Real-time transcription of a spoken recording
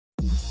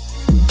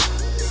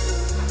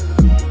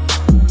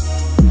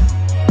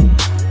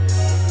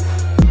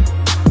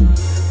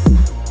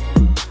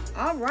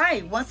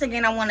once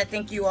again, I want to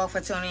thank you all for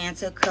tuning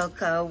into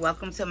COCO.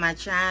 Welcome to my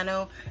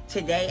channel.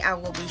 Today I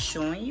will be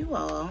showing you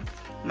all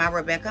my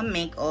Rebecca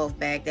Minkoff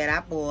bag that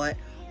I bought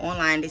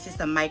online. This is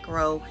the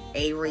micro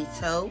Avery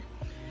Tote.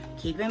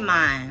 Keep in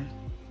mind,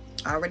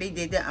 I already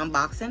did the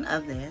unboxing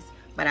of this,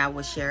 but I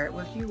will share it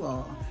with you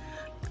all.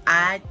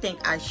 I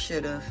think I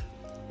should have,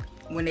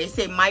 when they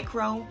say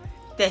micro,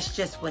 that's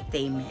just what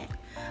they meant.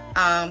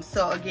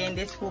 So again,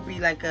 this will be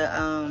like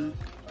a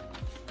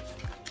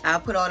I'll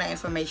put all the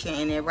information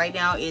in there. Right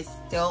now it's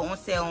still on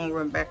sale on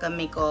Rebecca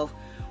Minkoff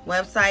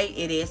website.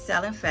 It is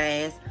selling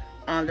fast.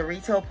 The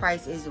retail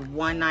price is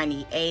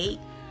 $198,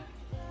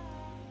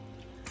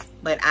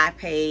 but I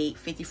paid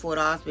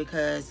 $54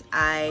 because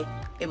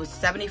it was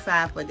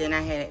 $75, but then I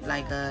had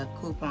like a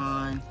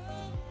coupon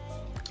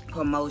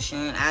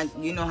promotion.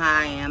 You know how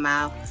I am.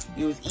 I'll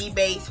use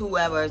eBay,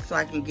 whoever, so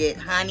I can get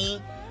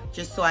honey,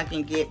 just so I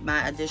can get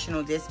my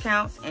additional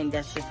discounts, and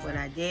that's just what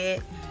I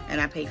did. And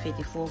I paid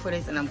 $54 for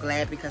this, and I'm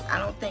glad because I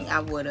don't think I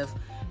would have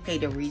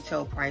paid the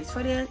retail price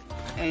for this.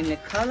 And the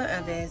color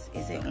of this,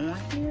 is it on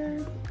here?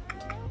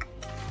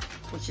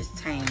 Which is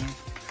tan.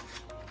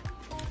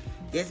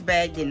 This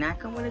bag did not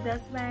come with a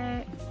dust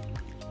bag.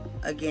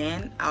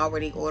 Again, I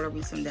already ordered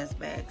me some dust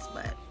bags,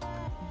 but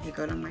here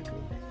go the micro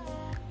bag.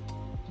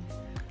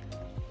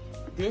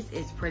 This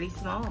is pretty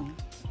small.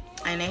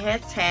 And it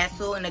has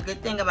tassel, and the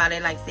good thing about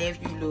it, like say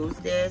if you lose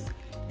this,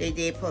 they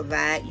did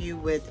provide you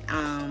with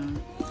I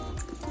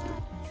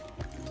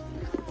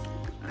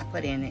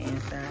put in the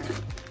inside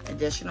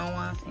additional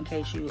ones in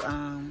case you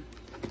in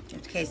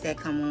case that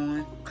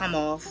come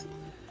off.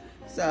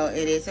 So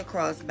it is a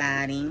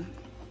crossbody,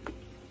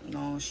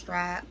 long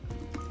strap.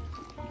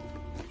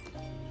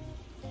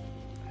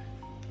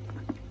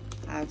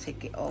 I'll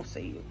take it off so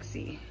you can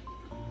see.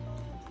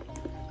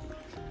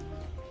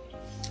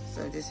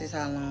 So this is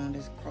how long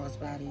this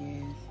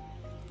crossbody is.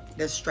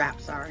 The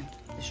strap, sorry.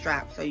 The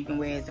strap, so you can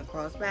wear it as a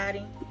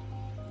crossbody.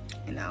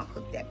 And I'll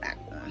hook that back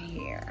on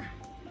here.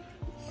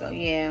 So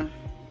yeah,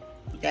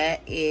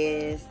 that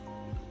is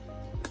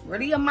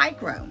really a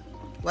micro.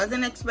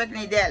 Wasn't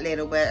expecting it that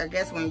little, but I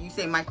guess when you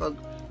say micro,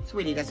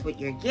 sweetie, that's what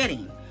you're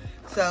getting.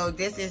 So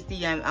this is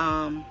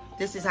the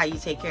this is how you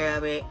take care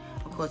of it.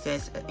 Of course,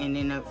 that's, and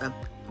then a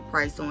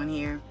price on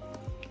here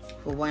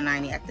for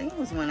 $190. I think it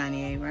was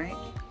 $198, right?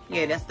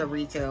 Yeah, that's the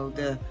retail,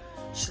 the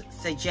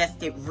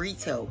suggested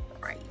retail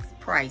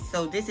price.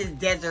 So this is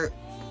Desert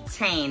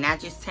Tan, not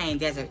just tan,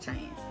 Desert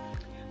Tan.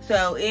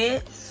 So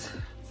it's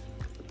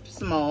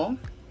small.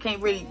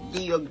 Can't really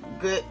give you a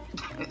good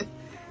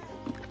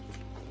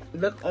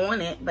look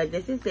on it, but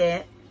this is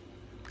it.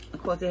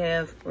 Of course, they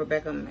have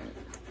Rebecca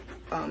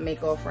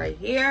Minkoff right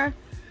here.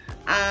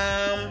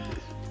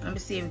 Let me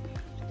see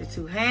the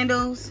two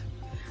handles.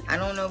 I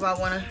don't know if I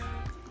want to.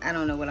 I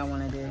don't know what I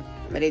want to do,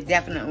 but it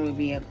definitely will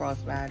be a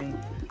crossbody.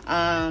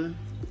 I'll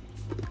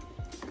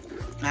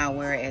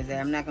wear it as a,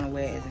 I'm not going to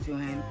wear it as a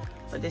two-handed,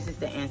 but this is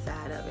the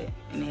inside of it,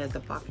 and it has a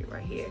pocket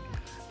right here.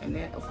 And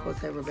then, of course,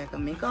 have Rebecca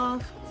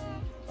Minkoff,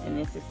 and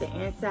this is the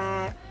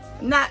inside.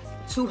 Not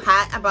too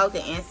hot about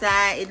the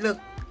inside.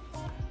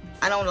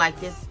 I don't like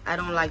this. I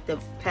don't like the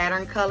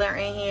pattern color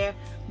in here,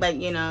 but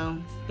you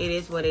know, it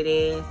is what it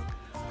is.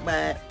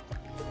 But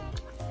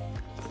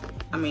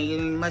I mean, there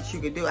ain't much you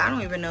could do. I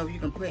don't even know if you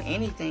can put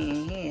anything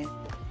in here.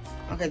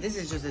 Okay, this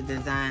is just a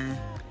design.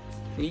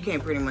 So you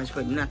can't pretty much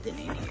put nothing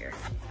in here.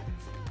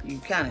 You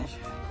kind of,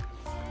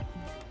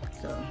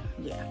 so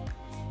yeah.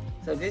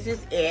 So this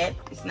is it.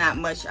 It's not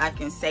much I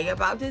can say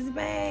about this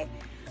bag.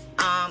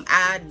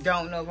 I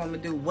don't know if I'm gonna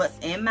do what's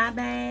in my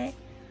bag.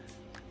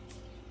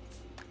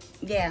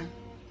 Yeah,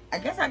 I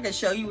guess I could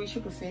show you what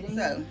you could fit in.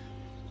 So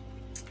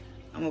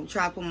I'm gonna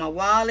try to put my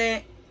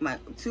wallet, my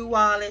two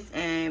wallets,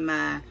 and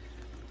my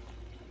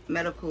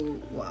medical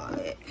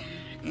wallet,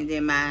 and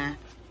then my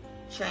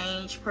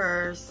change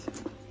purse,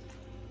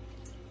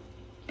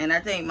 and I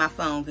think my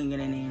phone can get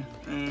in there,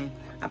 and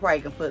I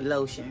probably can put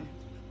lotion.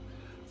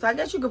 So I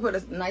guess you could put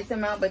a nice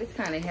amount, but it's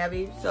kind of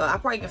heavy, so I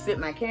probably can fit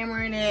my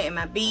camera in there and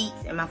my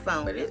beats and my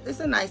phone, but it's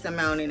a nice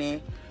amount in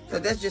there. So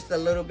that's just a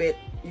little bit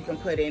you can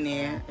put in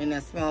there, in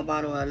a small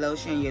bottle of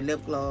lotion, your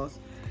lip gloss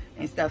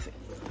and stuff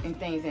and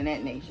things in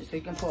that nature. So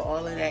you can put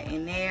all of that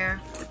in there.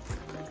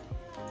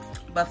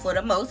 But for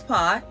the most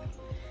part,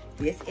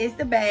 this is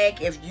the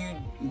bag. If you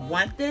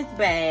want this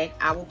bag,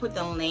 I will put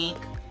the link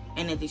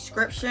in the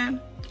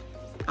description,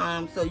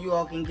 so you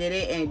all can get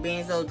it. And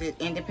being so the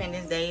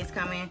Independence Day is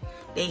coming,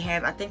 they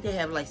have, I think they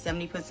have like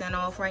 70%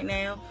 off right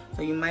now.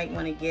 So you might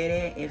want to get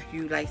it if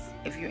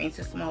you're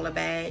into smaller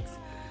bags.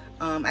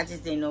 I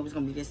just didn't know it was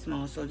gonna be this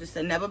small. So just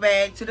another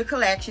bag to the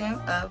collection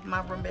of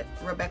my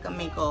Rebecca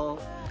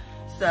Minkoff.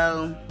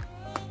 So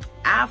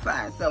I'll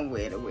find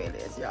somewhere to wear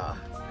this, y'all.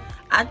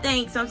 I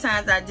think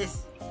sometimes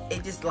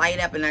it just light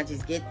up and I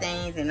just get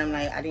things and I'm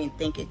like, I didn't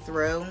think it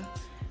through.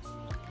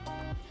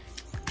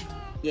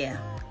 Yeah.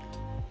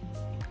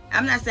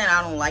 I'm not saying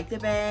I don't like the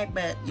bag,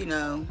 but you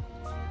know,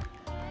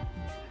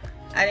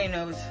 I didn't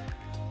know it was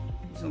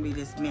gonna be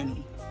this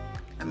many.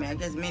 I mean, I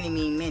guess many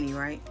mean many,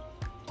 right?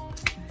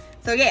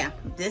 So yeah,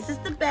 this is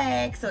the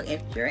bag. So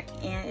if you're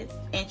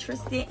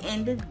interested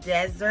in the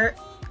Desert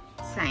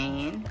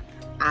Tan,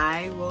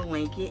 I will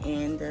link it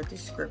in the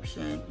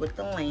description with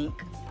the link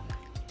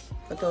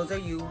for those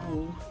of you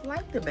who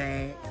like the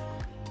bag.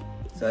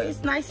 So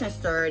it's nice and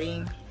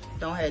sturdy.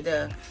 Don't have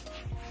the,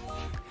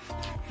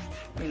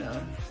 you know,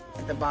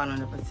 at the bottom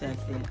to protect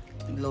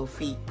the little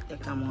feet that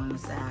come on the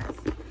sides.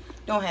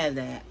 Don't have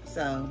that,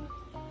 so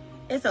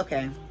it's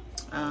okay.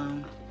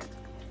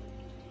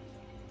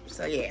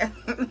 So yeah.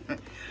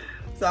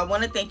 So I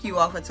want to thank you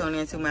all for tuning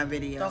into my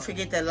video. Don't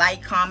forget to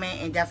like, comment,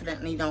 and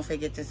definitely don't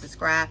forget to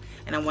subscribe.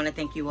 And I want to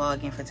thank you all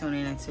again for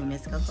tuning into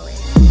Miss COCO.